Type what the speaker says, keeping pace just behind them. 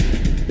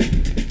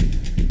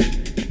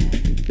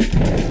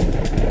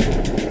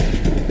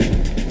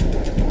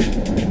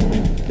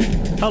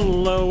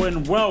Hello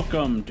and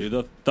welcome to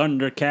the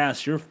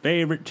Thundercast, your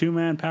favorite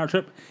two-man power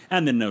trip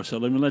and the No Cell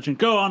Living Legend.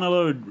 Go on a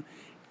little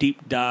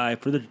deep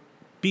dive for the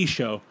B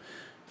show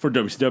for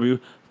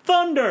WCW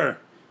Thunder.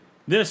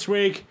 This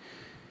week,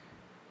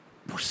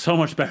 we're so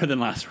much better than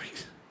last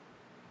week's.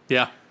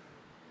 Yeah.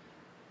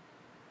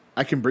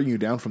 I can bring you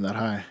down from that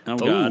high. Oh,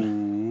 God.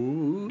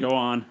 Go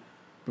on.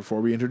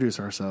 Before we introduce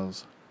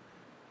ourselves,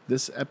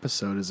 this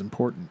episode is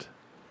important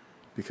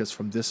because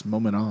from this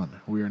moment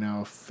on, we are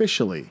now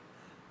officially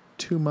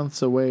 2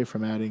 months away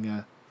from adding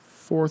a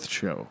fourth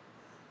show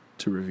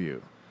to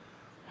review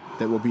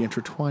that will be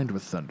intertwined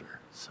with Thunder.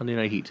 Sunday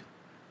Night Heat.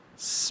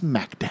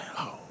 SmackDown.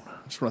 I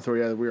just want to throw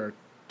you out that we are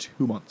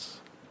 2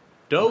 months.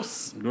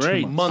 Dos.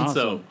 Great. Months.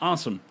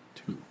 Awesome.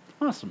 Two.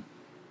 Awesome.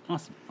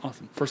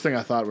 First thing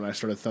I thought when I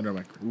started Thunder, I'm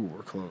like, ooh,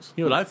 we're close.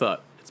 You know what I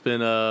thought? It's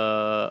been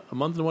a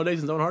month and 1 day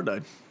since Owen Hart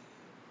died.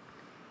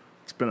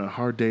 It's been a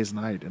hard day's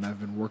night, and I've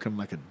been working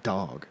like a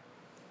dog.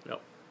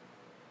 Yep.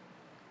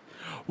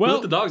 Well,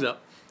 Let the dogs out.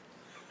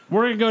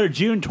 we're going to go to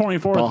June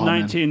 24th, Baja Man.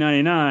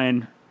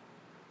 1999,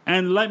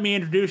 and let me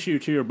introduce you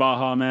to your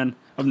Baja Men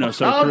of No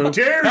Cell How Crew.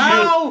 dare you!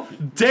 How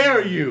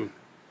dare you?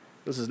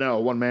 This is now a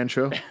one-man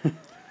show.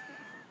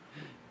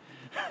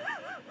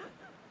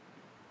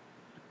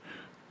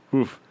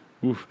 Oof.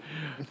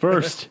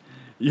 First,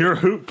 your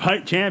hoop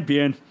fight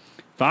champion,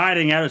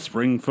 fighting out of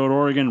Springfield,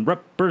 Oregon,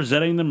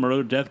 representing the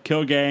Murder, Death,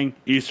 Kill Gang,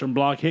 Eastern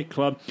Bloc Hit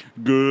Club,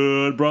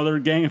 Good Brother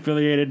Gang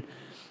affiliated,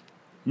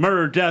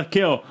 Murder, Death,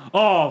 Kill,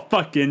 all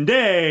fucking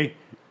day,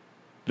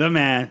 the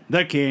man,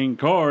 the king,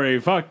 Corey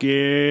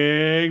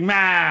fucking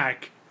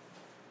Mack.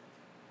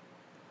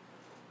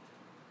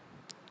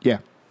 Yeah.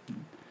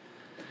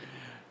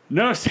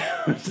 No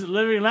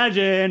living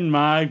legend,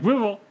 Mike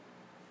Whipple.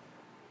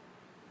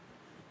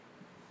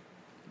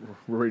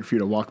 We're waiting for you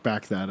to walk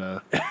back that.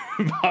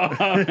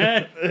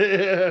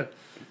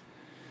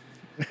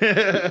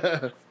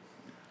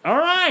 All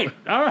right.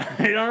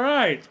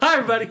 Hi,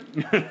 everybody.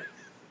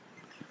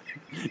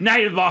 Now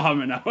you're the Baja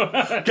Man now.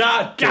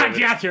 God damn it.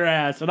 got your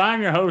ass. And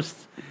I'm your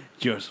host,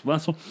 Joseph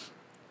Wessel.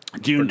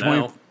 June For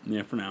 20th. now.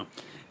 Yeah, for now.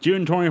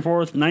 June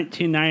 24th,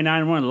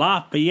 1999. We're in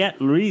Lafayette,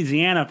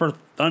 Louisiana for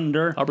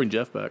Thunder. I'll bring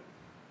Jeff back.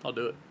 I'll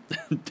do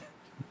it.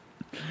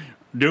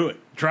 Do it.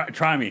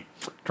 Try me.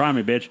 Try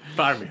me, bitch.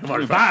 Fire me. I'm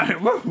already fired. Fire.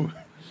 Woo.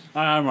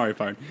 I'm already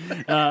fired.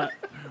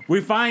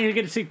 We finally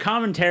get to see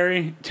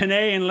commentary.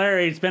 Tanae and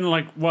Larry, it's been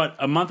like, what,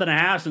 a month and a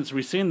half since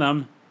we've seen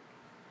them.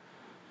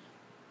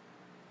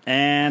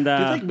 And Do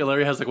you think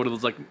Larry has like one of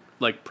those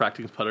like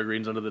practicing putter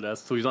greens under the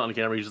desk? So he's not on the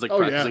camera. He's just like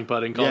Oh, yeah. practicing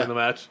putting, calling Yeah. the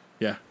match.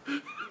 Yeah.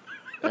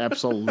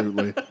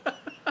 Absolutely.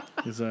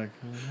 He's like,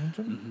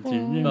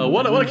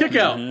 What a kick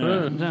out.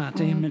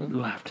 damn it,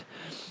 left.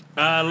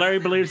 Larry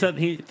believes that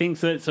he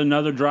thinks that it's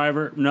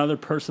another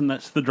person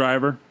that's the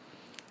driver.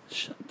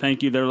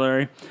 Thank you there,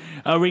 Larry.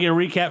 We get a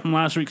recap from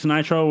last week's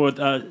Nitro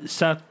with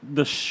Seth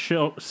the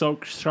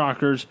Silk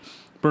Shocker's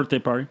birthday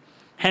party.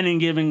 Henning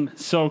giving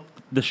Silk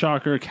the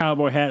Shocker a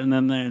cowboy hat and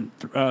then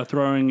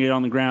throwing it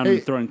on the ground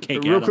and throwing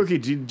cake real at him. quickly,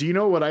 do you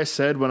know what I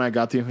said when I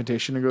got the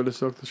invitation to go to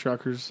Silk the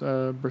Shocker's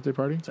birthday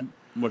party?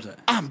 What's that?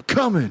 I'm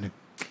coming.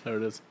 There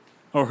it is.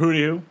 Or who do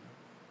you?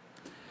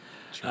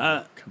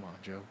 Come on,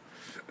 Joe.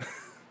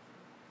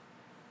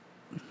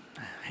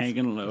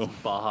 Hanging low.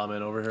 Baja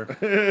Man over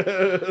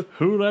here.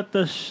 Who let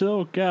the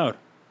silk out?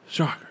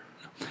 Shocker.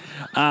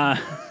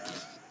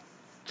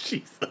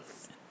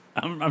 Jesus.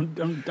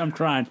 I'm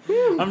trying.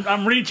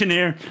 I'm reaching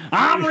here.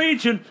 I'm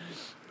reaching.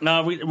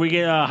 We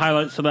get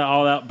highlights of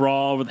all that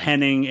brawl with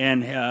Henning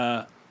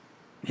and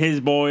his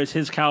boys,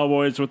 his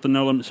Cowboys with the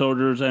No Limit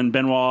Soldiers, and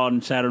Benoit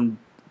and Saturn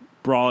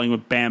brawling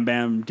with Bam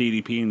Bam,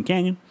 DDP, and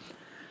Canyon.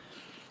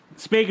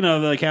 Speaking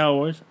of the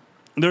Cowboys,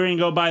 they're going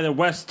to go by the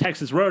West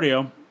Texas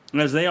Rodeo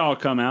as they all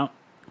come out.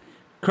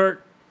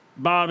 Kurt,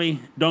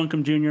 Bobby,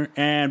 Duncombe Jr.,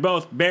 and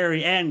both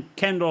Barry and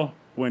Kendall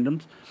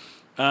Wyndham's.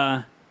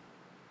 All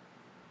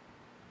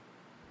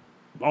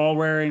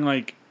wearing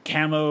like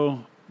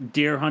camo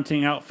deer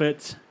hunting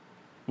outfits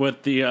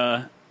with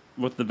the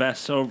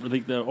vests over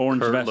the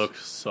orange Kurt vest. looked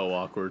so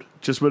awkward.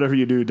 Just whatever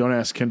you do, don't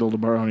ask Kendall to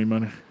borrow any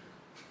money.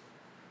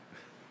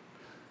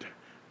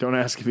 Don't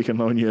ask if he can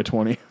loan you a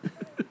 20.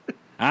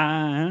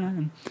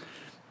 They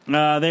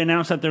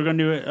announced that they're going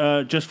to do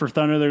it just for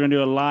Thunder. They're going to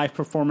do a live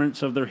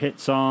performance of their hit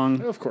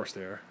song, Of course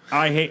they are.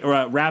 I Hate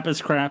Rap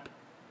is Crap.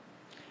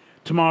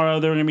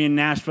 Tomorrow they're going to be in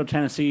Nashville,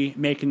 Tennessee,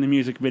 making the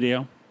music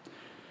video.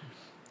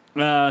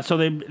 So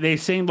they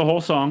sing the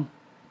whole song.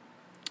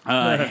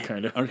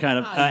 Kind of. Or kind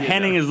of.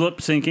 Henning is lip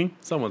syncing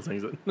Someone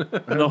sings it.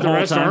 the whole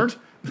rest time. aren't?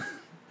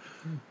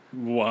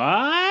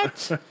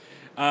 What?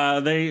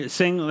 They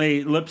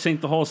lip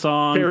sync the whole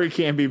song. Barry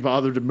can't be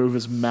bothered to move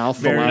his mouth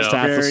the Barry, last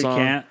half of the Barry song.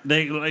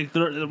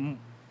 can't.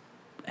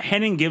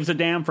 Henning gives a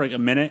damn for like a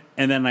minute,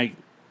 and then like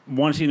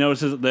once he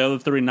notices the other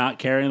three not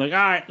caring, like, all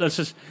right,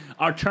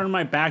 I'll turn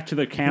my back to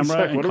the camera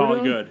like, and what are call we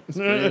it doing? good.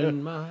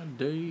 Spend my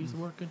days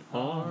working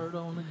hard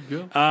on the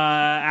go.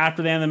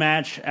 After the end of the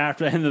match,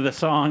 after the end of the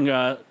song,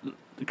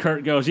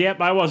 Kurt goes,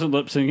 "Yep, I wasn't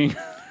lip syncing."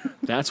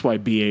 That's why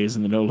BA is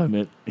in the No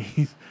Limit.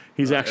 He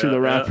He's actually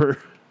the yeah. rapper.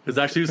 It's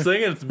actually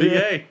singing. It's Big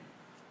A.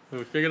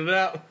 We figured it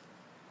out.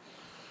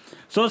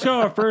 So let's go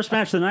to our first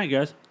match of the night,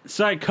 guys.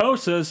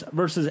 Psychosis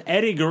versus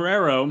Eddie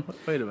Guerrero.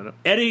 Wait a minute.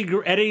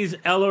 Eddie's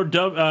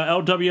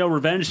LWO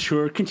Revenge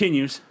Tour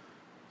continues.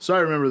 So I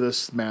remember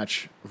this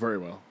match very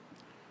well.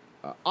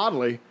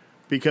 Oddly,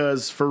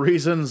 because for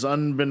reasons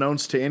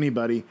unbeknownst to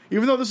anybody,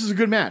 even though this is a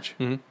good match,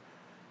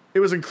 it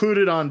was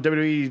included on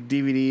WWE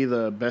DVD,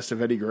 the Best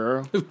of Eddie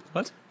Guerrero.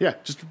 What? Yeah,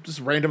 just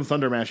random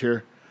Thunder match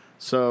here.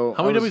 So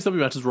How many WCW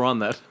matches were on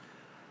that?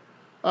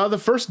 The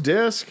first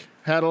disc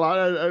had a lot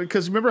of,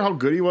 because remember how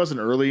good he was in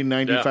early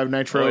 '95 Yeah.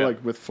 Nitro, Oh, yeah.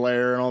 like with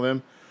Flair and all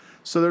them.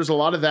 So there's a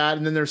lot of that,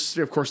 and then there's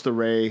of course the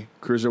Ray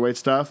Cruiserweight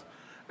stuff,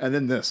 and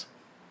then this,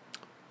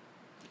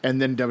 and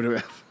then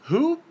WWF.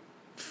 Who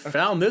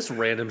found this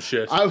random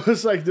shit? I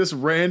was like, this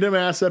random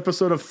ass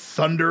episode of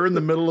Thunder in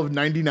the middle of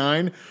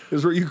 '99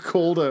 is where you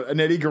called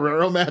an Eddie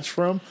Guerrero match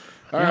from.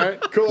 All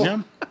right, cool.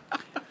 Yeah.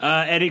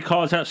 Eddie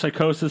calls out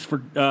Psychosis for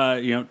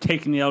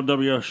taking the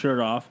LWO shirt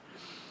off.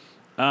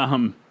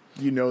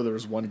 You know, there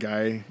was one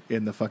guy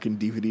in the fucking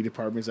DVD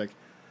department. He's like,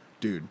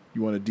 dude,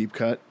 you want a deep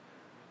cut?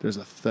 There's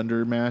a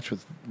Thunder match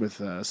with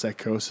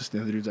Psychosis.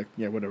 The other dude's like,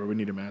 yeah, whatever, we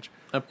need a match.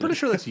 I'm pretty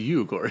sure that's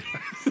you, Corey.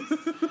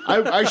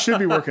 I should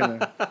be working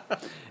there.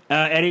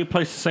 Eddie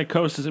places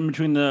Psychosis in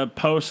between the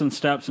posts and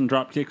steps and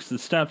drop kicks the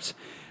steps.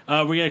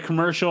 We get a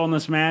commercial in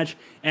this match,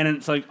 and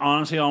it's like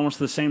honestly almost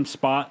the same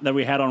spot that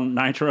we had on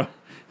Nitro.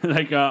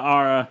 Like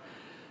our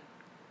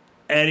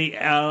Eddie,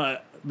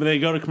 they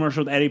go to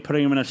commercial with Eddie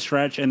putting him in a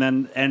stretch, and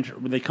then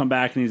they come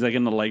back and he's like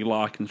in the leg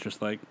lock, and it's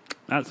just like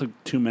that's like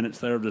 2 minutes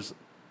there of just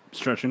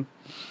stretching.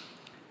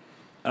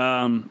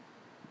 During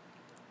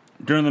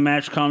the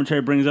match,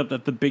 commentary brings up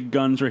that the big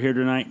guns are here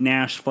tonight.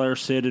 Nash, Flair,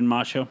 Sid, and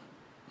Macho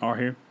are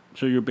here.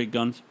 So your big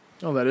guns.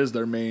 Oh, that is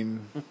their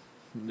main.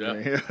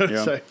 Yeah.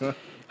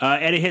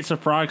 Eddie hits a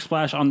frog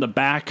splash on the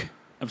back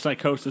of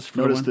Psychosis for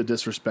Notice the the win.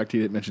 disrespect. He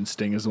didn't mention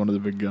Sting as one of the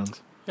big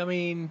guns. I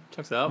mean,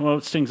 checks out. Well,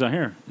 Sting's not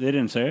here. They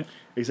didn't say it.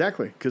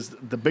 Exactly, because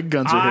the big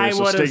guns are here,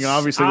 so Sting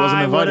obviously wasn't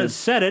I would invited. have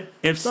said it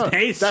if No,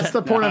 Sting said that's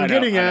the point I'm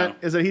getting at,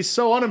 is that he's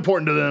so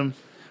unimportant to them.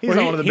 He's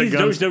not one of the big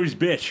guns. He's WWE's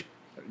bitch.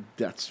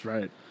 That's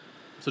right.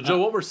 So, Joe,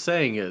 what we're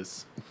saying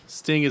is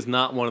Sting is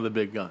not one of the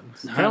big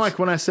guns. Kind of like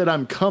when I said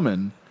I'm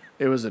coming,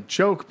 it was a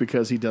joke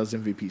because he does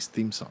MVP's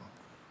theme song.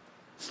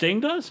 Sting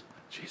does?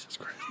 Jesus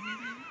Christ.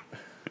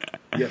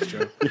 Yes,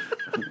 Joe.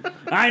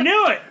 I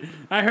knew it.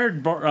 I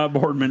heard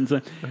Boardman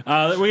say.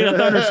 We get a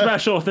Thunder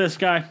special with this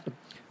guy.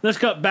 Let's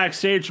cut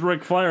backstage to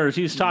Ric Flair as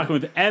he's talking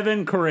with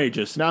Evan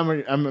Courageous. Now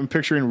I'm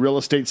picturing Real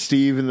Estate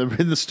Steve in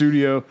the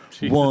studio.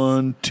 Jesus.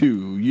 1,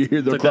 2. You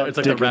hear the It's clock like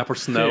the ticking. rapper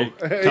Snow.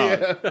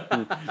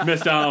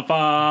 Mr.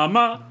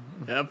 Farmer,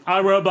 Yep.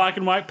 I wear black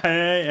and white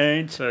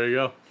paint. There you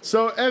go.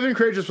 So Evan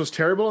Courageous was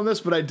terrible in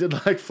this, but I did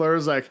like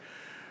Flair's like,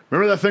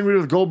 remember that thing we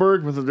did with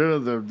Goldberg with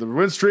the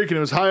win streak and it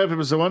was high up? It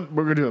was the one.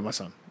 We're going to do it, my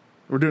son.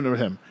 We're doing it with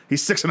him.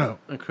 He's 6-0.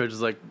 And Courage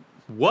is like,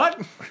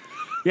 what?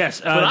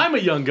 Yes, But I'm a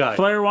young guy.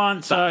 Flair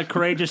wants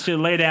Courageous to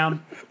lay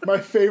down. My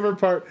favorite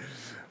part.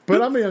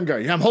 But I'm a young guy.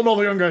 Yeah, I'm holding all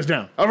the young guys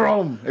down. Over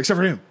all of them, except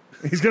for him.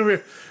 He's going to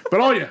be, but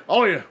all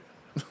of you.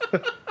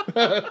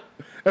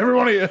 Every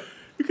one of you.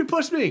 You can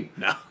push me.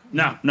 No.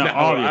 No, I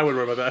all wouldn't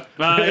worry about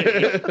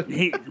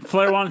that.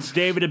 Flair wants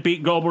David to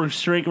beat Goldberg's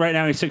streak. Right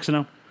now he's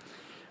 6-0.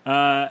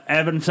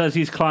 Evan says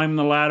he's climbing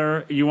the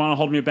ladder. You want to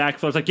hold me back?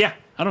 Flair's like, yeah,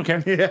 I don't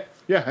care.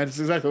 Yeah, that's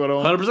exactly what I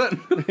want.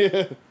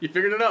 100%. You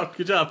figured it out.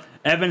 Good job.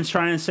 Evan's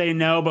trying to say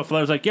no, but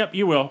Flair's like, yep,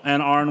 you will.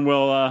 And Arn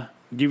will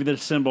give you the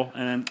symbol,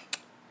 and then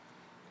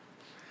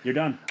you're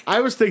done.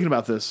 I was thinking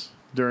about this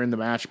during the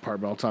match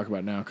part, but I'll talk about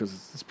it now because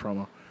it's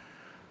promo.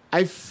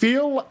 I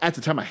feel at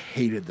the time I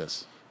hated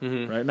this,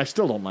 right? And I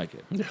still don't like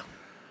it. Yeah.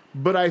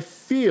 But I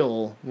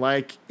feel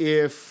like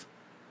if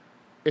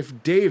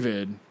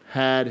David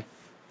had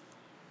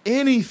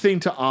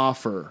anything to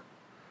offer,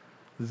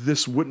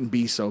 this wouldn't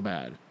be so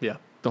bad. Yeah.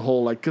 The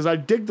whole, like, because I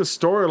dig the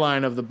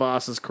storyline of the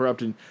boss is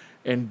corrupt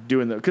and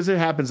doing that, because it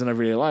happens in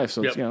everyday life.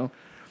 So, it's, Yep.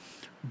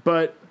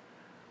 But,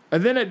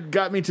 and then it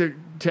got me to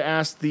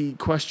ask the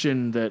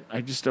question that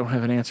I just don't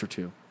have an answer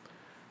to.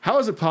 How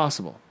is it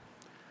possible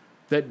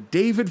that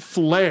David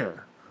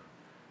Flair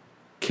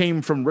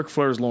came from Ric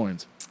Flair's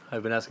loins?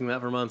 I've been asking that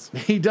for months.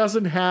 He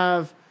doesn't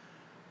have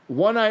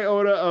one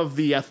iota of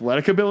the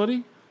athletic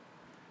ability,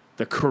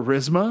 the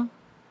charisma.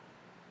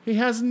 He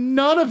has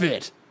none of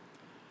it.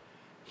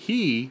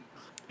 He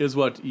is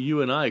what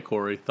you and I,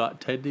 Corey, thought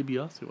Ted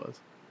DiBiase was.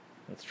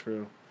 That's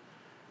true.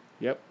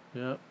 Yep.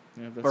 Yeah.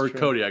 Yeah, that's Or true.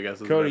 Cody, I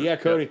guess. is Cody, better. yeah,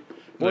 Cody.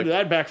 Boy, Like- did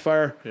that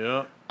backfire.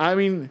 Yeah. I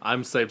mean,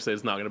 I'm safe to say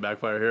it's not going to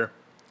backfire here.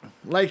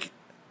 like,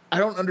 I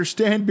don't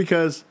understand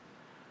because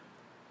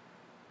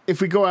if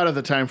we go out of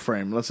the time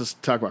frame, let's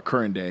just talk about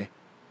current day.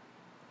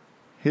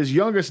 His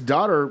youngest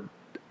daughter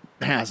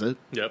has it.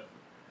 Yep.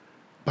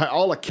 By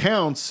all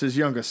accounts, his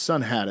youngest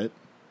son had it.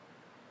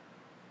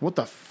 What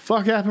the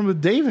fuck happened with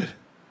David?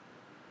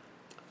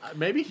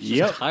 Maybe he's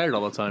Yep. just tired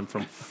all the time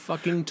from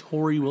fucking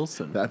Tori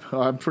Wilson.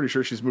 I'm pretty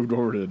sure she's moved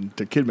over to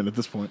Kidman at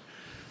this point.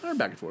 They're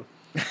back and forth.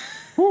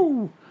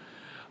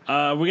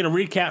 We get a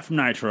recap from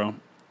Nitro.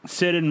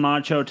 Sid and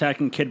Macho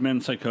attacking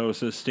Kidman,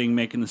 Psychosis, Sting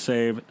making the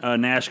save.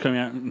 Nash coming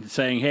out and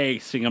saying, "Hey,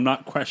 Sting, I'm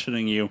not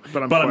questioning you,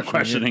 but I'm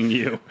questioning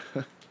you."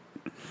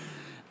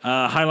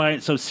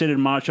 Highlights of Sid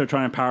and Macho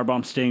trying to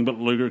powerbomb Sting, but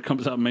Luger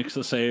comes out and makes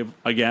the save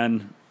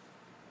again.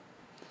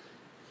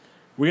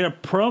 We get a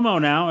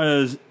promo now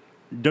as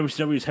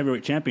WCW's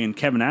heavyweight champion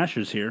Kevin Nash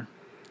is here,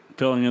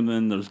 filling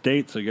in those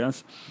dates, I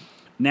guess.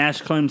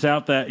 Nash claims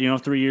out that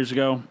 3 years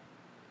ago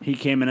he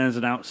came in as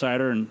an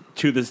outsider, and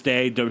to this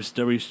day,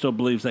 WCW still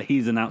believes that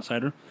he's an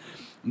outsider.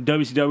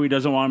 WCW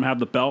doesn't want him to have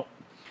the belt.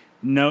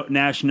 No,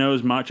 Nash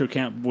knows Macho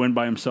can't win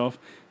by himself.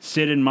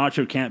 Sid and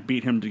Macho can't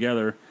beat him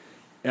together.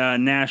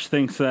 Nash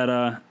thinks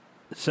that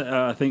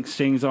thinks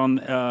Sting's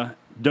on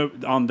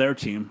their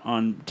team,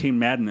 on Team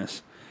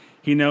Madness.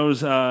 He knows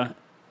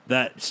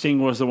that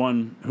Sting was the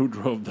one who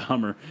drove the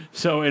Hummer.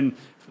 So in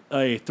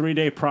a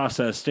 3-day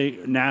process,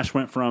 Nash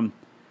went from,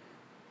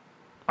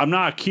 "I'm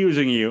not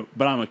accusing you,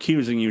 but I'm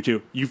accusing you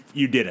too.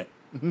 You did it.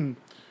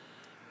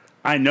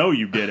 I know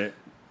you did it."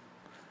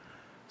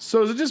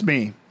 So is it just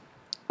me,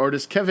 or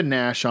does Kevin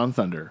Nash on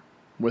Thunder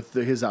with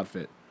his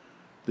outfit,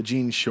 the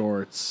jean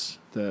shorts,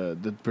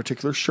 the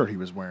particular shirt he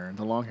was wearing,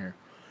 the long hair?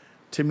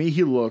 To me,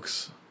 he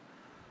looks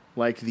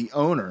like the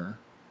owner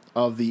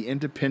of the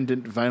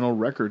independent vinyl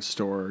record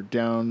store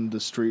down the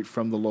street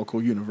from the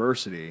local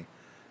university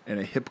in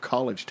a hip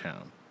college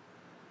town,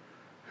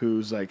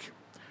 who's like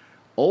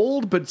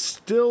old but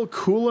still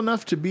cool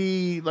enough to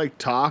be like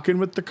talking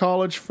with the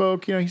college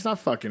folk. He's not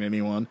fucking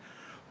anyone,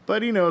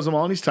 but he knows them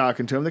all and he's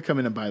talking to them. They come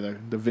in and buy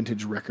the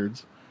vintage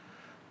records.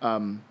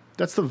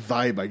 That's the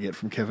vibe I get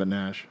from Kevin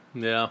Nash.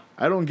 Yeah.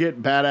 I don't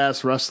get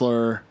badass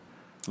wrestler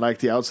like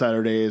the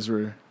Outsider days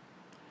where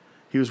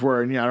he was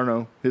wearing, I don't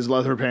know, his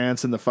leather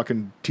pants and the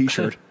fucking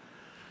t-shirt.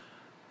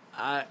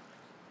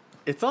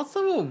 It's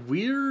also a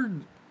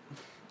weird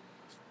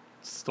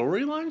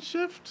storyline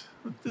shift.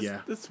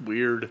 It's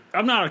weird.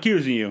 I'm not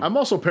accusing you, I'm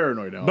also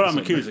paranoid now. but I'm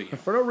accusing you.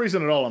 For no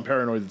reason at all, I'm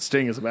paranoid that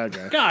Sting is a bad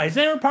guy. Guys,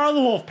 they were part of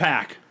the Wolf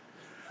Pack.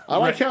 I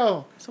like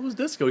how So was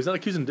Disco. He's not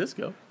accusing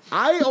Disco.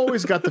 I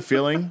always got the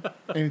feeling,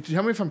 and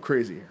tell me if I'm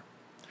crazy here,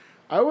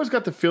 I always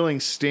got the feeling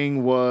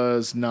Sting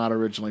was not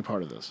originally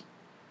part of this.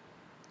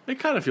 It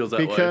kind of feels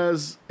that way.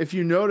 Because if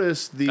you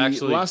notice,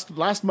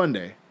 last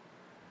Monday,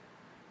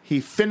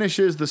 he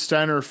finishes the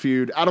Steiner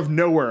feud out of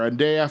nowhere a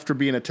day after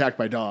being attacked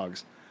by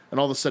dogs. And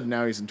all of a sudden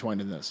now he's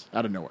entwined in this,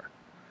 out of nowhere.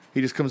 He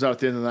just comes out at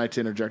the end of the night to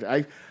interject.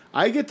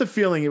 I get the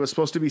feeling it was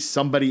supposed to be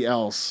somebody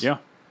else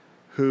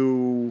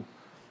who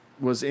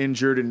was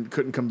injured and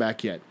couldn't come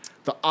back yet.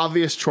 The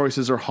obvious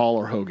choices are Hall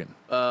or Hogan.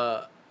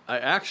 I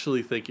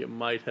actually think it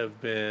might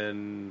have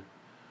been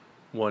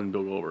one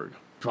Bill Goldberg.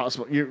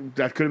 Possible.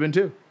 That could have been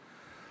too.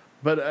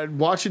 But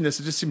watching this,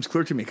 it just seems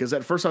clear to me. Because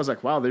at first I was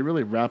like, wow, they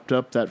really wrapped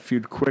up that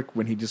feud quick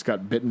when he just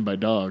got bitten by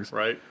dogs.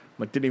 Right.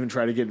 Like, didn't even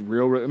try to get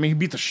real. I mean, he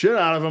beat the shit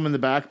out of him in the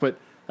back, but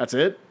that's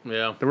it?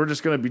 Yeah. Then we're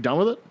just going to be done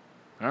with it?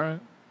 All right.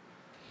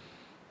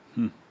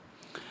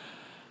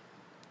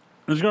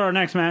 Let's go to our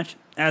next match.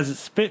 As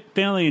it's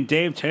Finlay and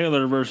Dave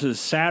Taylor versus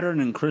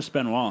Saturn and Chris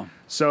Benoit.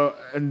 So,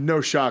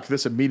 no shock,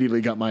 this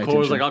immediately got my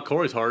Corey's attention. like, oh,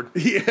 Corey's hard.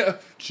 Yeah.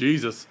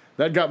 Jesus.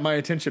 That got my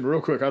attention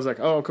real quick. I was like,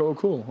 oh,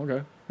 cool.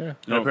 Okay. Yeah.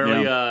 And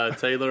apparently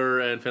Taylor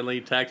and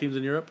Finlay tag teams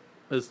in Europe,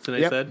 as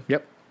Tanay said.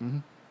 Yep.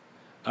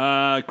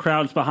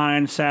 Crowds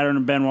behind Saturn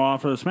and Benoit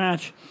for this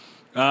match.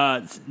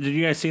 Did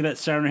you guys see that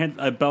Saturn hit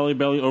a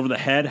belly over the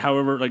head?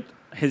 However, like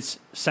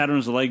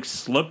Saturn's leg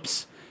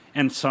slips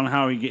and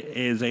somehow he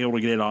is able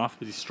to get it off.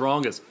 He's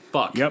strong as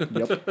fuck.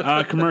 Yep.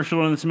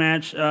 Commercial in this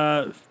match.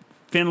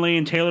 Finlay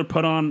and Taylor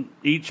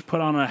each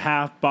put on a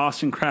half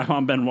Boston Crab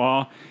on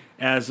Benoit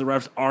as the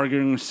ref's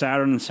arguing with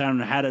Saturn, and Saturn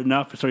had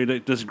enough, so he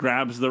just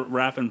grabs the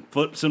ref and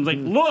flips him. He's like,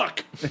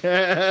 look!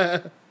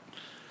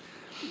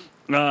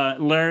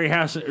 Larry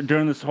has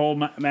during this whole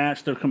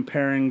match, they're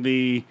comparing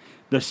the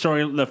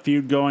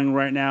feud going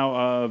right now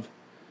of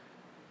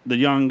the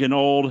young and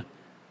old,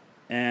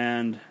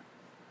 and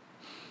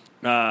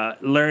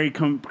Larry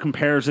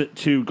compares it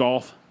to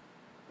golf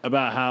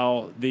about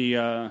how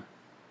the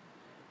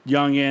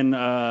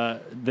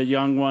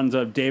young ones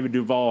of David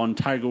Duval and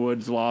Tiger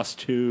Woods lost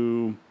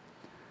to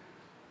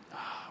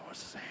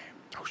what's his name?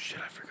 Oh, shit,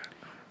 I forgot.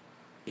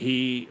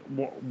 He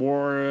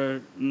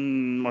wore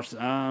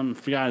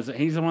forgot.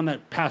 He's the one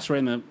that passed away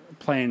in the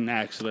plane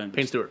accident.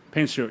 Payne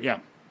Stewart, yeah.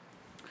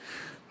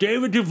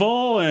 David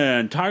Duval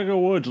and Tiger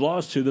Woods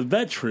lost to the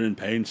veteran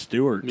Payne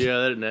Stewart.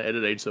 Yeah, it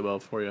didn't age so well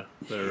for you.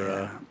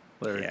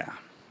 Larry. Yeah.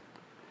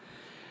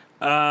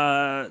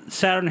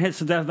 Saturn hits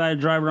the Death Valley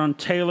driver on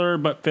Taylor,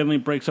 but Finlay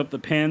breaks up the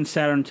pin.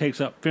 Saturn takes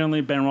up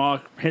Finlay.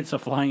 Benoit hits a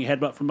flying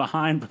headbutt from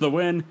behind for the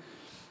win.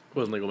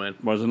 Wasn't legal, man.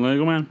 Wasn't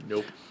legal, man.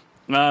 Nope.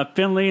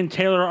 Finlay and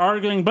Taylor are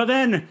arguing, but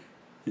then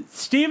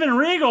Steven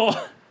Regal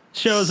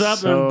shows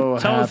up and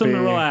tells them to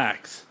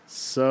relax.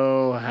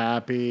 So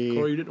happy.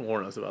 Corey, you didn't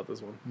warn us about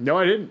this one. No,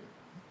 I didn't.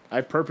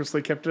 I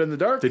purposely kept it in the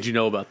dark. Did you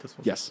know about this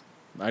one? Yes.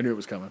 I knew it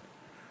was coming.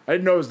 I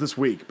didn't know it was this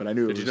week, but I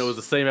knew it was. Did you know it was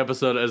the same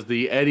episode as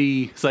the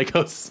Eddie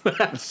Psychosis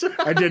match?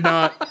 I did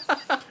not.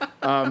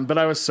 But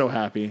I was so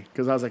happy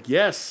because I was like,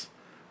 yes.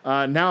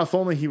 Now, if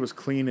only he was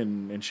clean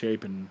and in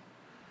shape and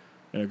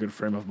in a good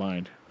frame of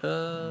mind.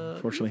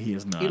 Fortunately, he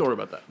is not. You don't worry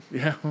about that.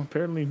 Yeah, well,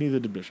 apparently neither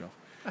did Bischoff.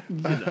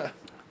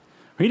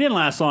 He didn't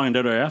last long in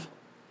WWF.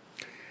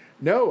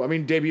 No, I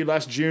mean, debuted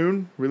last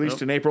June,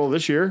 released in April of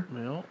this year.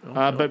 No.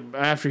 But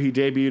after he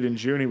debuted in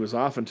June, he was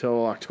off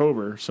until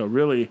October. So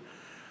really,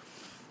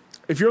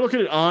 if you're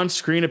looking at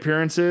on-screen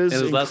appearances,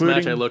 And his last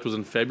match I looked was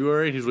in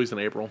February. He was released in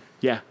April.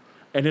 Yeah,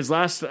 and his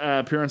last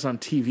appearance on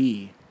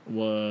TV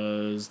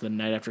was the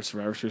night after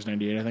Survivor Series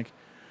 '98, I think.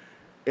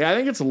 Yeah, I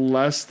think it's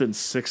less than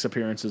 6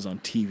 appearances on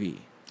TV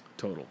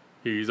total.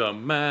 He's a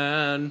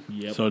man.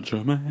 Yep. Such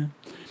a man.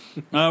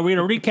 We had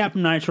a recap of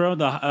Nitro,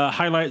 the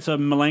highlights of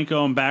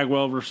Malenko and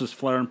Bagwell versus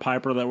Flair and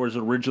Piper. That was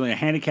originally a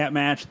handicap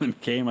match, then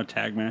became a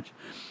tag match.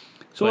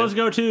 So let's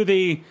go to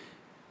the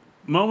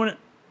moment,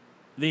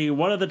 the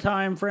what of the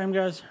time frame,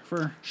 guys?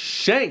 For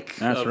Shank.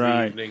 that's of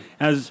right. The evening.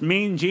 As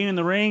Mean Gene in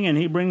the ring, and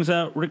he brings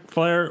out Ric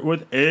Flair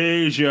with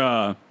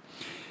Asia.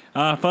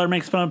 Flair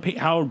makes fun of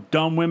how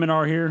dumb women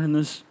are here in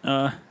this.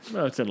 Well,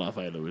 it's in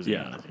Lafayette,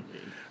 Louisiana. Yeah.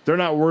 They're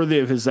not worthy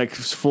of his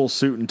full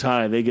suit and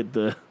tie. They get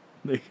the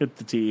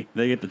tee.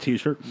 They get the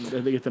T-shirt.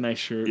 They get the nice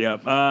shirt.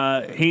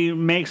 Yep. He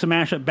makes a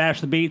match at Bash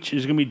the Beach.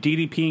 It's going to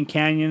be DDP and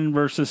Canyon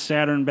versus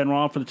Saturn and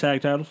Benoit for the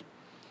tag titles.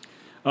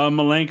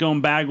 Malenko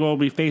and Bagwell will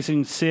be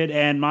facing Sid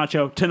and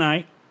Macho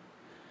tonight.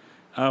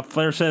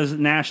 Flair says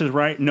Nash is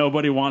right.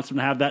 Nobody wants him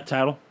to have that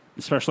title,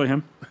 especially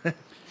him.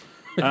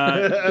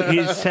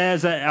 He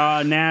says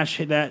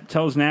that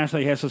tells Nash that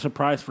he has a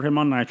surprise for him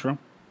on Nitro.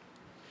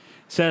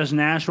 Says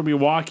Nash will be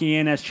walking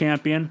in as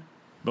champion,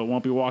 but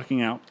won't be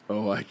walking out.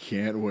 Oh, I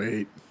can't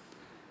wait.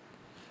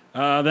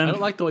 Then I don't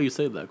like the way you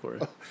say that,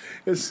 Corey.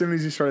 As soon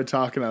as you started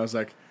talking, I was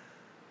like,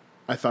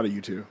 I thought of you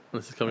too.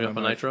 This is coming up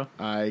on Nitro.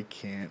 I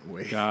can't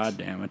wait. God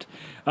damn it.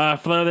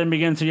 Flair then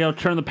begins to yell,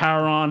 turn the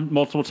power on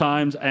multiple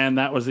times, and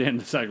that was the end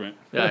of the segment.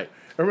 Yeah.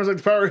 Everyone's like,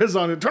 the power is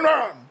on it. Turn it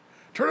on.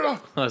 Turn it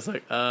off. I was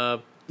like,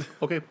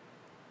 okay.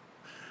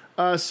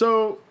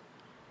 So,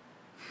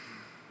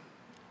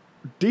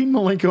 Dean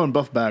Malenko and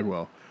Buff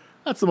Bagwell.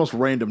 That's the most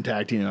random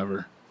tag team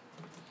ever.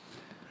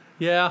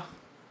 Yeah.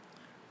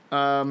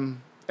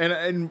 And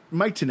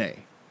Mike Tenay.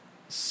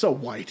 So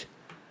white.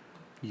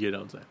 You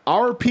don't say.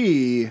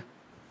 RP,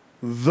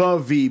 the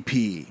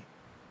VP.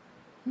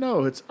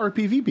 No, it's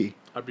RPVP.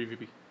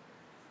 RBVP.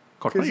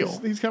 Because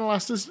he's kind of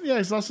lost his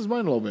he's lost his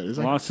mind a little bit. He's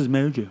like, Lost his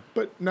mojo.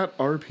 but not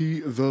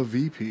RP the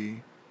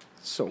VP.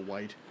 So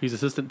white. He's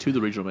assistant to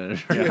the regional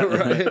manager. Yeah,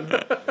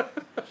 right.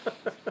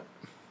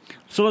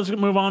 So let's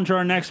move on to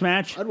our next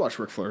match. I'd watch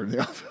Ric Flair in the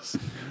office.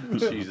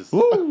 Jesus.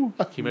 Woo!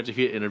 Can you imagine if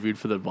he had interviewed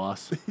for the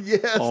boss?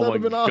 Yes, Oh that'd my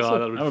have been god, awesome.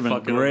 that would That have would've been been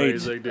fucking great.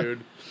 amazing, dude.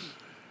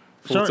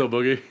 Sorry. Full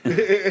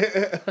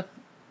Boogie.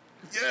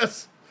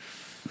 Yes.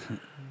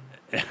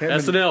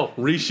 SNL,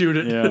 reshoot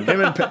it.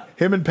 Yeah.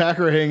 Him and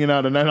Packer hanging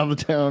out a night on the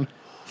town.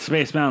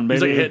 Space Mountain,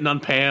 He's baby. like hitting on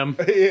Pam.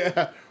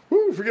 Yeah.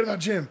 Woo, forget about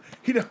Jim.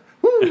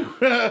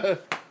 Woo.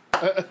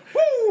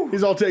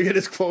 He's all taking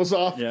his clothes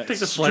off. Yeah. Take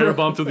the Slayer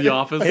bump to the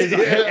office.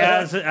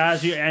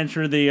 As you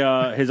enter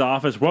the his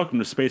office, welcome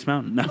to Space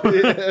Mountain. No. God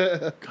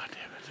damn it.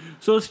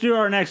 So let's do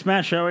our next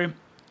match, shall we?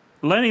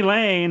 Lenny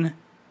Lane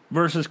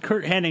versus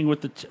Kurt Hennig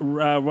with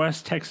the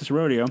West Texas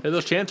Rodeo. Hey,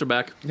 those chants are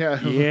back. Yeah.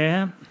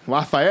 Yeah.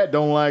 Lafayette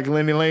don't like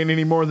Lenny Lane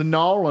any more than New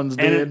Orleans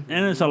did.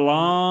 And it's a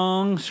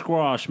long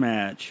squash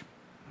match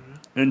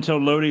until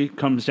Lodi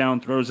comes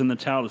down, throws in the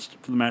towel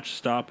for the match to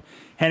stop.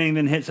 Hennig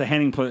then hits a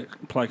Hennig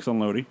plex on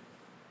Lodi.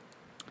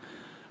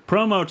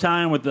 Promo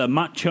time with the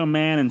Macho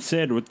Man and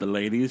Sid with the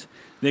ladies.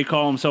 They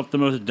call himself the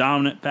most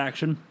dominant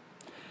faction.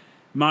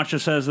 Macho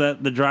says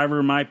that the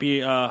driver might be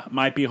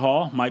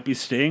Hall, might be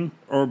Sting,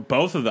 or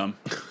both of them.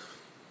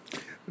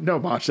 No,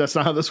 Mach, that's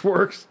not how this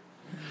works.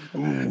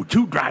 Ooh,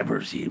 2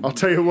 drivers. I'll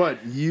tell you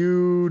what,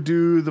 you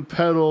do the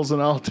pedals and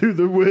I'll do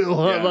the wheel.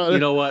 How about You it?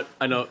 know what?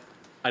 I know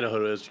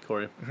who it is,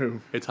 Corey. Who?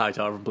 It's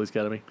Hightower from Police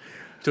Academy.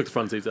 Took the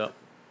front seats out.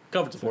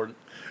 Comfort's important.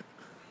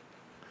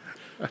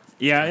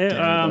 Yeah.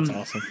 Damn, that's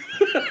awesome.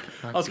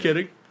 I was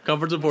kidding.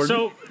 Comfort's important.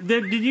 So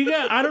did you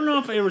guys? I don't know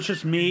if it was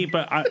just me,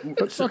 but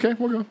Okay,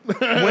 we'll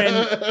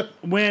go.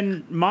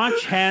 when Mach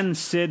hands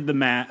Sid the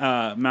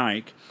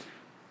mic,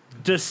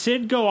 does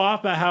Sid go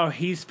off about how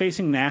he's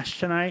facing Nash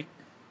tonight?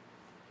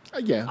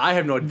 Yeah, I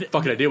have no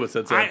fucking idea what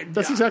Sid said.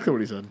 that's exactly what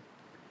he said.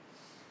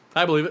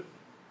 I believe it.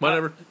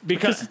 Whatever.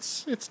 Because It's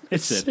Sid.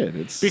 Sid.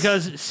 It's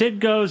because Sid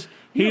goes.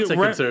 don't take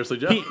him seriously,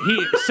 Joe.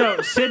 So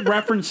Sid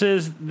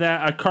references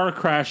that a car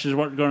crash is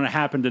what's going to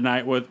happen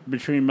tonight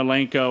between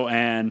Malenko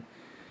and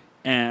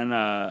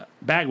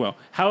Bagwell.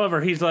 However,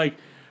 he's like,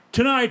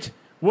 tonight,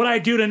 what I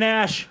do to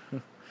Nash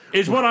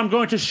is what I'm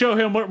going to show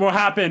him what will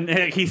happen.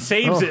 And he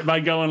saves it by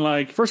going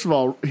like, First of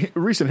all,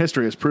 recent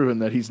history has proven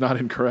that he's not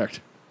incorrect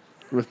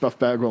with Buff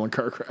Bagwell and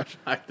car crash.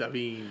 I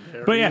mean,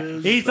 there but yeah, it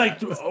is. he's like,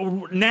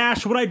 "Oh,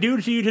 Nash, what I do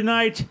to you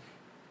tonight,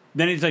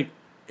 then he's like,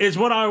 is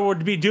what I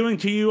would be doing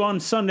to you on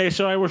Sunday,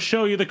 so I will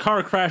show you the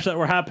car crash that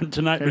will happen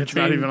tonight. And it's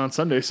not even on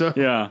Sunday, so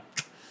Yeah.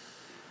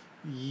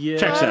 Yeah.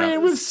 Checks out. I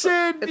mean, with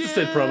Sid, It's a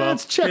Sid promo,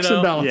 It's checks you know?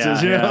 and balances,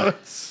 Yeah, you know. yeah.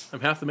 It's- I'm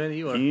half the man that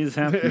you are. He's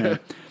half the man.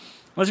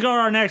 Let's go to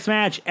our next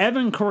match.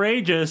 Evan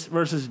Courageous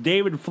versus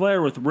David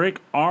Flair with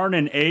Rick Arn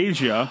and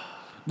Asia.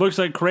 Looks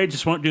like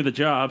Courageous won't do the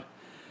job.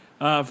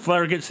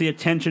 Flair gets the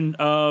attention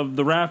of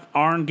the ref.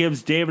 Arn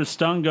gives David a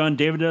stun gun.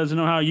 David doesn't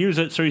know how to use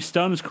it, so he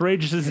stuns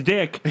Courageous'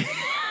 dick.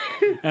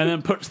 And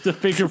then puts the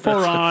figure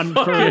four on.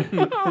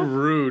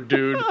 Rude,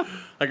 dude.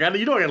 Like,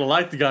 you don't gotta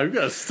like the guy. You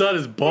gotta stun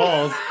his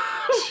balls.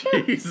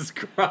 Jesus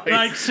Christ.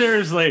 Like,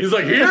 seriously. He's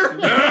like, here?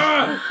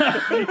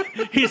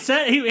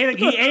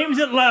 He aims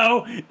it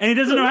low, and he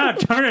doesn't know how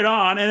to turn it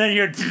on, and then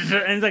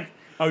and he's like,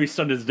 oh, he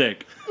stunned his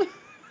dick.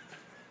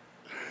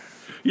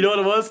 You know what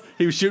it was?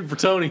 He was shooting for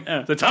Tony.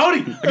 So,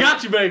 Tony, I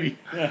got you, baby.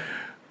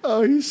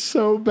 Oh, he's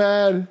so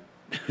bad.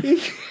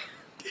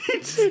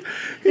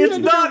 It's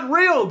not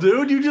real,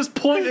 dude. You just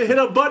point and hit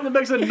a button that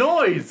makes a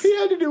noise. He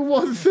had to do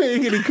one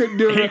thing, and he couldn't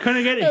do it. He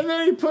couldn't get it. And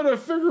then he put a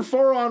figure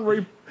four on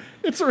where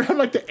it's around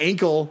like the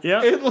ankle.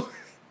 Yep.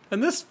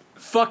 And this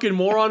fucking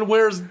moron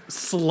wears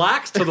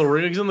slacks to the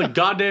ring. He's in the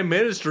goddamn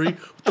ministry.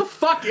 What the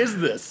fuck is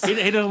this? He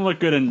doesn't look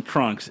good in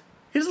trunks.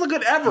 He doesn't look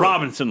good ever.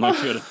 Robinson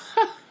looks good.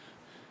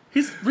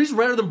 He's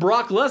redder than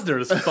Brock Lesnar,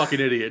 this fucking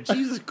idiot.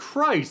 Jesus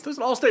Christ. This is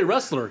an all-state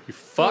wrestler, you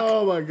fuck.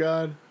 Oh, my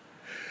God.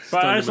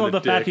 But I just him love in the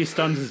the fact dick. he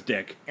stuns his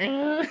dick.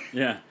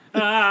 Yeah.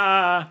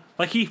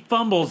 Like he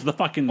fumbles the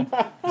fucking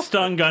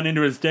stun gun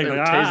into his dick. I'm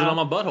Like, tasing on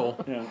my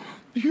butthole.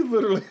 You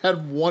literally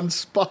had one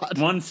spot.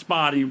 One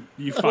spot, you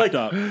fucked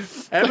up.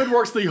 Evan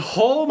works the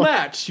whole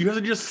match. You have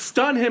to just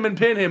stun him and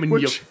pin him, and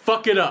you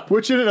fuck it up.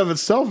 Which in and of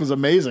itself is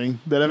amazing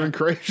that Evan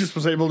Courageous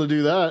was able to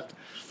do that.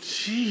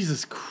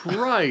 Jesus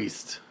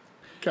Christ.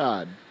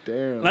 God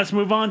damn. Let's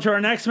move on to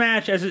our next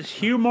match as it's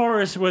Hugh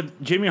Morris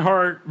with Jimmy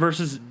Hart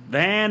versus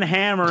Van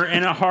Hammer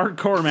in a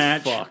hardcore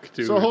match. Fuck,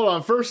 dude. So hold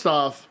on. First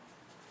off,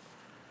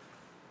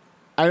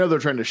 I know they're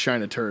trying to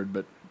shine a turd,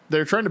 but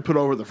they're trying to put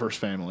over the First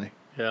Family.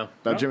 Yeah.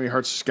 About Jimmy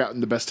Hart's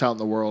scouting the best talent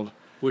in the world.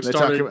 Which They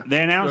started... talk about-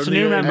 They announced a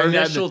new member.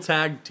 Initial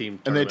tag team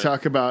And they tournament.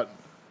 talk about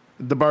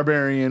the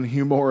Barbarian,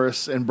 Hugh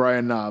Morris, and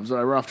Brian Knobs.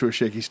 We're off to a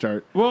shaky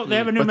start. Well, they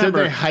have a new But then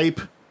member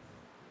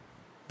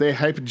they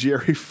hype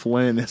Jerry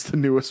Flynn as the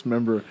newest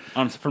member.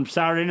 from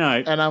Saturday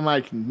Night. And I'm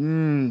like,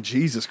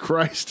 Jesus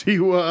Christ.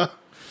 Woo.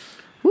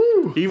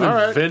 Even All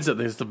right. Vincent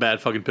thinks it's a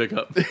bad fucking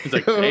pickup. He's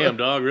like, damn,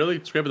 dog,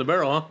 really? Scraping the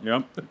barrel, huh?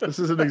 Yep. This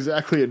isn't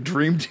exactly a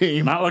dream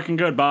team. Not looking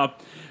good, Bob.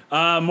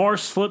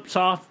 Morris slips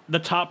off the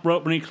top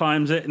rope when he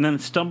climbs it and then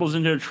stumbles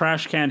into a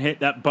trash can hit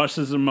that busts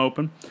him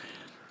open.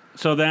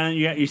 So then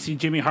you see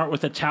Jimmy Hart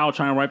with a towel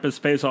trying to wipe his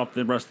face off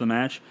the rest of the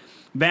match.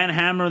 Van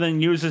Hammer then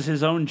uses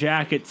his own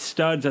jacket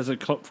studs as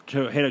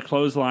to hit a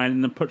clothesline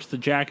and then puts the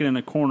jacket in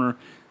the corner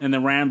and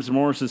then rams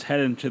Morris's head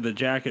into the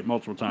jacket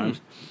multiple times.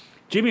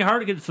 Jimmy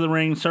Hart gets to the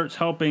ring, starts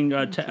helping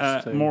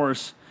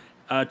Morris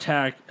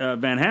attack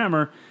Van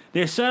Hammer.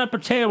 They set up a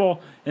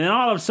table, and then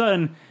all of a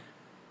sudden,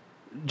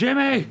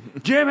 Jimmy,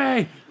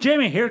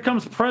 here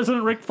comes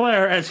President Ric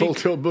Flair Full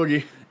tilt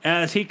boogie.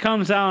 as he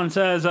comes out and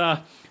says,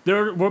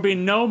 there will be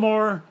no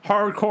more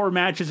hardcore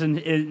matches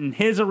in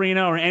his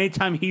arena or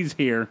anytime he's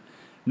here.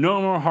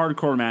 No more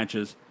hardcore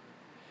matches.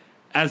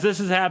 As this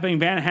is happening,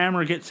 Van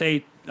Hammer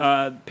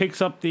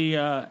picks up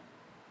the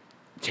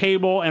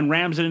table and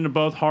rams it into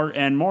both Hart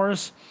and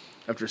Morris.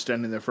 After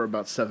standing there for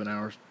about 7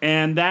 hours.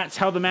 And that's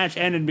how the match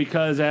ended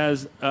because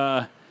as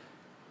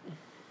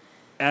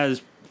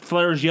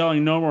Flair's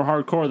yelling no more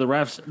hardcore, the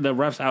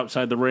refs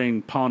outside the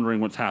ring pondering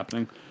what's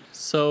happening.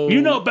 So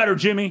You know better,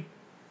 Jimmy.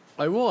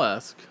 I will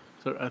ask.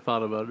 So I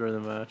thought about it during the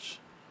match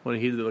when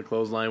he did the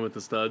clothesline with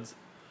the studs.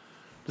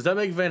 Does that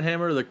make Van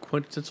Hammer the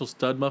quintessential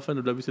stud muffin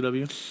of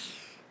WCW?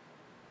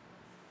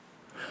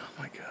 Oh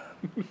my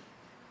God.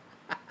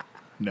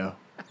 No.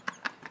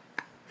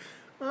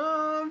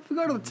 If we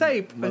go to the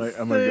tape, I'm gonna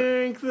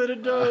think that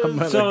it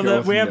does.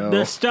 So we have no.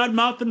 the stud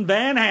muffin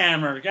Van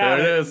Hammer. Got There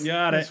it. it is.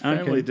 Got His it.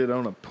 family Okay. did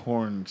own a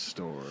porn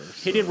store.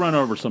 He did run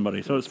over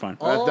somebody, so it's fine.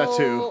 That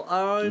too.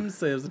 All I'm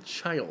saying is a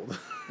child.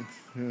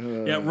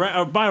 Yeah.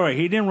 By the way,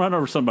 he didn't run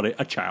over somebody,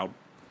 a child.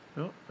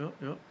 Yep.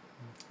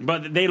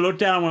 But they looked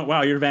down and went,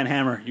 "Wow, you're Van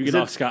Hammer. You get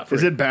off scot free."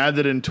 Is it bad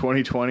that in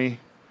 2020,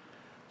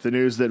 the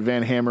news that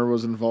Van Hammer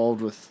was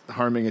involved with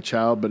harming a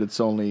child, but it's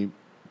only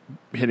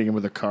hitting him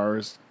with a car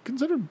is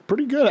considered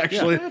pretty good,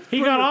 actually.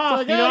 He got off.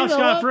 Like, He got yeah, off you know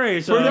scot what?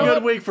 free. So Pretty know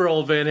good what? week for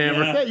old Van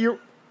Hammer.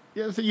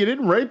 Yeah. So you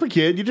didn't rape a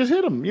kid, you just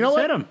hit him. You know Just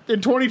what? hit him.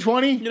 In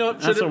 2020, You know what?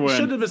 That's a win.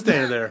 Shouldn't have been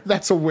standing there.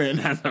 that's a win.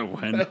 that's a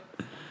win.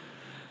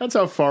 That's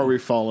how far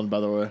we've fallen, by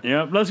the way.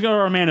 Yep. Let's go to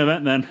our main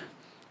event then.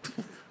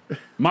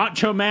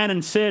 Macho Man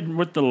and Sid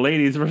with the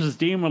ladies versus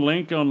Dean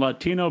Malenko and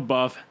Latino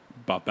Buff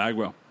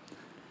Bagwell.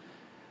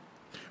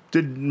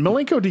 Did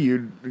Malenko to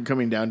you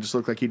coming down just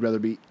look like he'd rather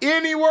be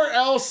anywhere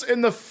else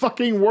in the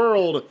fucking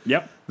world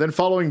Yep. than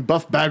following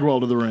Buff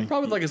Bagwell to the ring?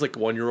 Probably like his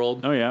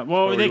 1-year-old. Oh yeah.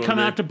 Well, What they were you come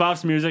gonna out do? to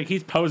Buff's music.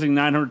 He's posing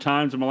 900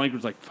 times, and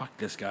Malenko's like, "Fuck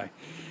this guy."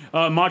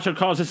 Macho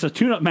calls this a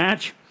tune-up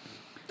match.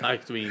 I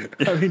mean,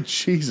 I mean,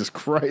 Jesus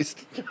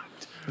Christ.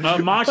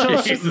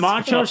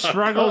 Macho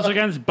struggles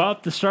against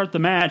Buff to start the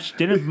match.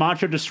 Didn't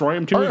Macho destroy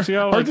him 2 weeks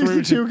ago? Aren't these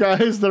the two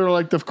guys that are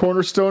like the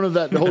cornerstone of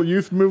that whole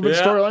youth movement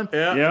storyline?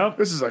 Yeah. Yep.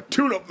 This is a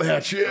tune-up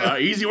match. Yeah.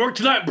 Easy work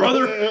tonight,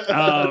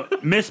 brother.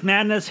 Miss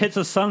Madness hits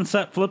a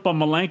sunset flip on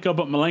Malenko,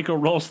 but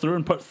Malenko rolls through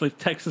and puts the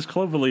Texas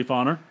Cloverleaf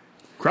on her.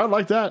 Crowd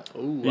like that.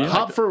 Ooh,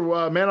 Hop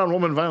for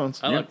man-on-woman violence.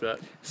 I like that.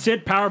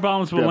 Sid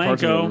powerbombs parts of it were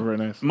Malenko. very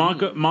nice.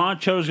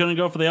 Macho's going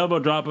to go for the elbow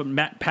drop, but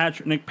Nick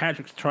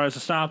Patrick tries to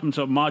stop him,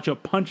 so Macho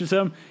punches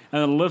him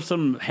and then lifts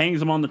him,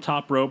 hangs him on the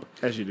top rope.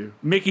 As you do.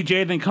 Mickey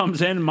J then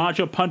comes in,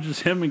 Macho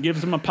punches him and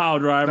gives him a power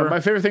driver. My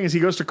favorite thing is he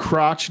goes to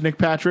crotch Nick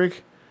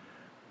Patrick,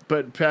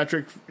 but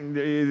Patrick,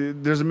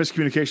 there's a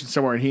miscommunication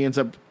somewhere, and he ends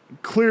up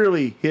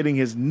clearly hitting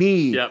his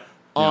knee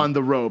on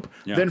the rope,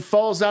 then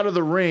falls out of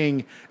the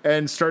ring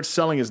and starts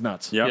selling his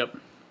nuts. Yep.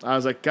 I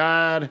was like,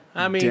 God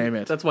damn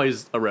it. That's why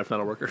he's a ref, not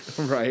a worker.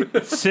 Right.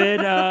 Sid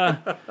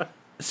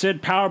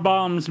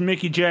powerbombs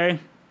Mickey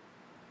J.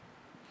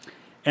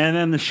 And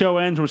then the show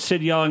ends with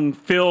Sid yelling,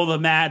 "Feel the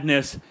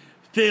madness!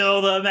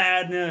 Feel the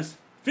madness!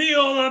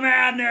 Feel the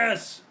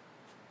madness!"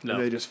 No.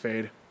 They just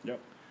fade.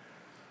 Yep.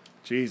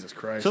 Jesus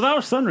Christ. So that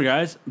was Thunder,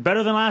 guys.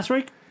 Better than last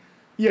week?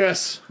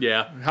 Yes.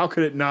 Yeah. How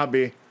could it not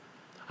be?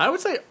 I would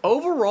say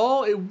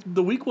overall,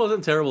 the week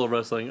wasn't terrible of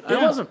wrestling. It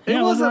wasn't. It Yeah,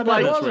 it wasn't wasn't that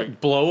bad like this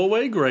week. blow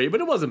away great, but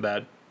it wasn't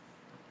bad.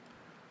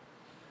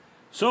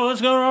 So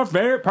let's go to our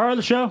favorite part of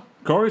the show.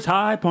 Corey's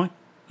high point,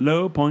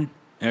 low point,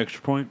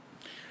 extra point.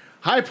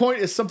 High point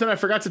is something I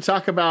forgot to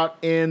talk about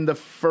in the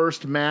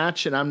first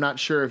match, and I'm not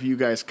sure if you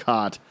guys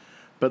caught,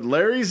 but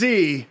Larry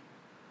Z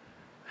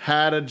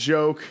had a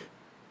joke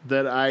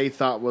that I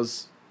thought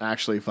was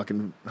actually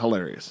fucking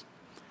hilarious.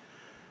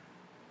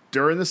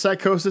 During the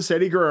Psychosis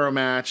Eddie Guerrero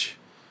match,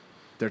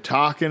 they're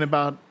talking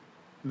about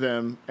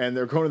them, and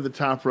they're going to the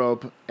top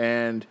rope,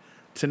 and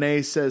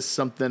Tenay says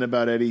something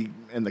about Eddie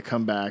and the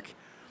comeback,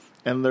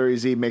 and Larry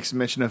Z makes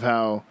mention of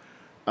how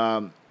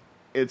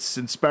it's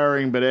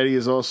inspiring, but Eddie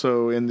is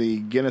also in the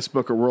Guinness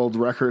Book of World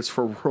Records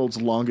for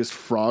world's longest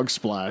frog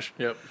splash.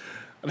 Yep.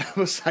 And I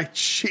was like,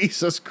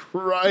 Jesus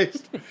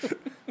Christ.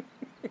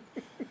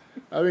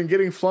 I mean,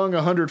 getting flung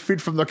 100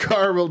 feet from the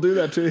car will do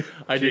that to you.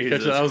 I did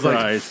catch Jesus it. I was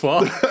Christ.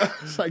 like,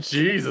 fuck. It's like,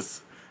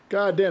 Jesus.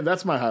 God damn,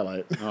 that's my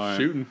highlight.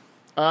 Shooting.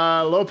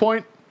 Low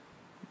point.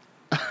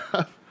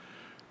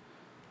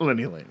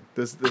 Lenny Lane.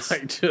 This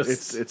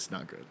it's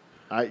not good.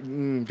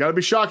 Gotta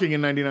be shocking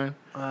in '99.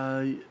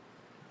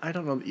 I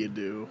don't know that you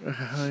do.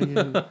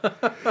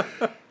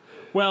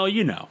 Well,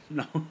 you know.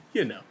 No.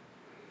 You know.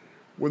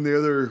 When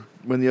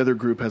the other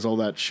group has all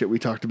that shit we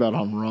talked about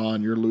on Raw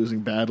and you're losing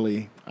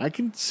badly, I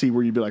can see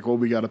where you'd be like, well,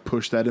 we got to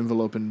push that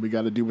envelope and we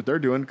got to do what they're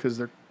doing because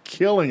they're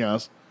killing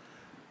us.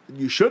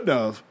 You shouldn't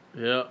have,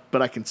 Yeah.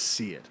 but I can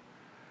see it.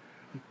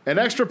 An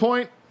extra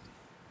point.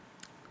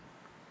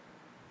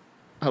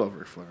 I love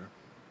Ric Flair.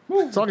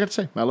 That's all I got to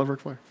say. I love Ric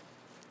Flair.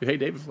 You hate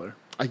David Flair.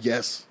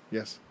 Yes.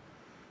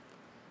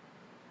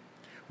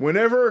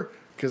 Whenever,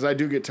 because I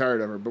do get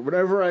tired of her, but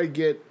whenever I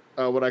get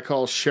what I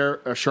call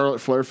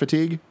Charlotte Flair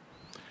fatigue,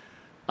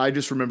 I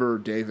just remember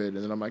David,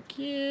 and then I'm like,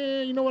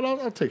 yeah, you know what?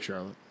 I'll take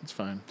Charlotte. It's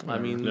fine. I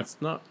Whatever. mean, it's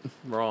not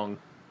wrong.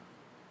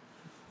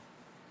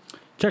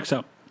 Checks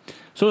out.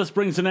 So this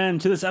brings an end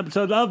to this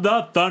episode of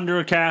the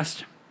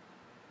Thundercast.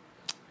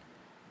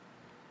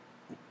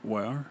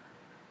 Where?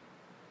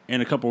 In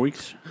a couple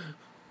weeks,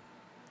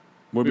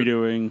 we'll be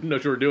doing You know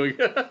what you were doing.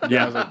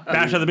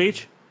 Bash of the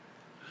Beach.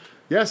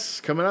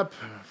 Yes, coming up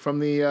from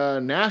the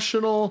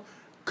National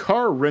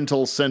Car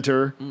Rental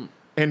Center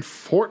in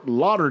Fort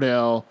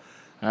Lauderdale,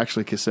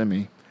 actually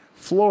Kissimmee,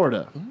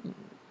 Florida.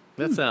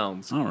 That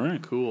sounds All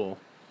right. cool.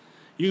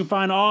 You can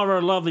find all of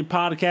our lovely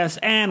podcasts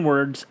and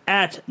words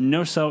at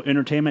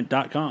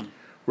nocellentertainment.com.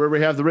 Where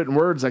we have the written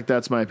words like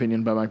That's My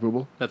Opinion by Mike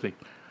Booble. That's me.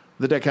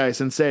 The Dekai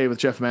Sensei with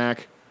Jeff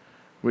Mack.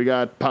 We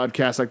got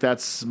podcasts like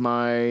That's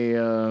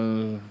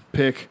My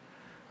Pick.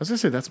 I was going to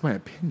say That's My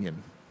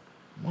Opinion.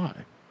 Why?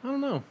 I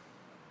don't know.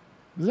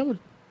 Is that what...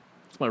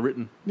 It's my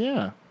written.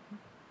 Yeah.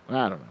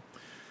 I don't know.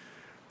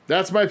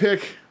 That's My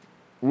Pick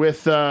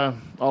with all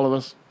of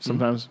us.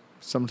 Sometimes.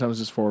 Sometimes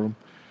just four of them.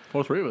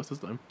 Or three of us this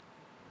time.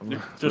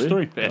 Just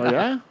three. Oh,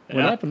 yeah? What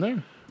Yeah.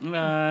 happened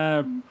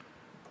there?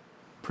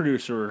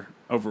 Producer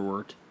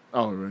overworked.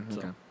 Oh, right.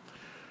 Okay.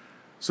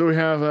 So we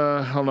have,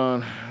 hold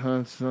on.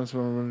 That's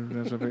what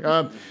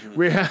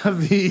we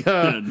have the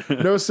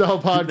No Cell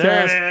There it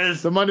podcast,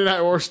 is. the Monday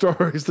Night War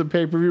Stories, the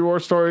pay-per-view War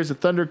Stories, the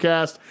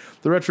Thundercast,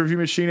 the Retro Review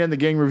Machine, and the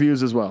Gang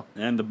Reviews as well.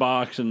 And the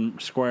Box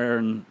and Square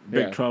and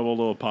Big Yeah. Trouble,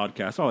 little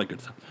podcast, all that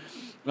good stuff.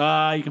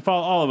 You can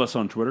follow all of us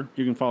on Twitter.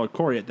 You can follow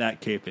Corey at That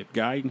Kayfabe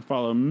Guy. You can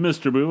follow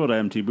Mr. Booble at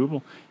MT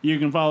Booble. You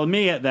can follow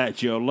me at That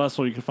Joe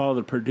Lussell. You can follow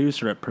the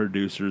producer at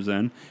Producers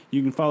N.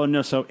 You can follow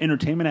No So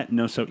Entertainment at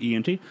No So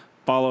ENT.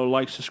 Follow,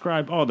 like,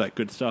 subscribe, all that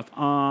good stuff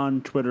on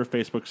Twitter,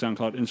 Facebook,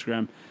 SoundCloud,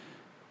 Instagram,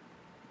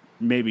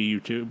 maybe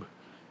YouTube,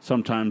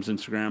 sometimes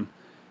Instagram.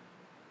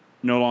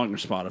 No longer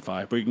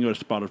Spotify, but you can go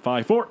to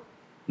Spotify for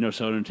No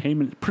So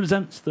Entertainment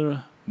presents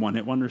the One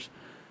Hit Wonders.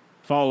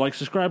 Follow, like,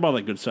 subscribe, all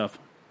that good stuff.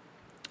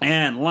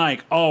 And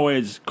like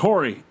always,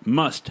 Corey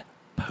must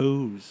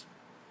pose.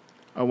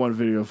 I want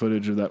video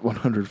footage of that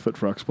 100-foot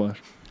frog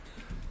splash.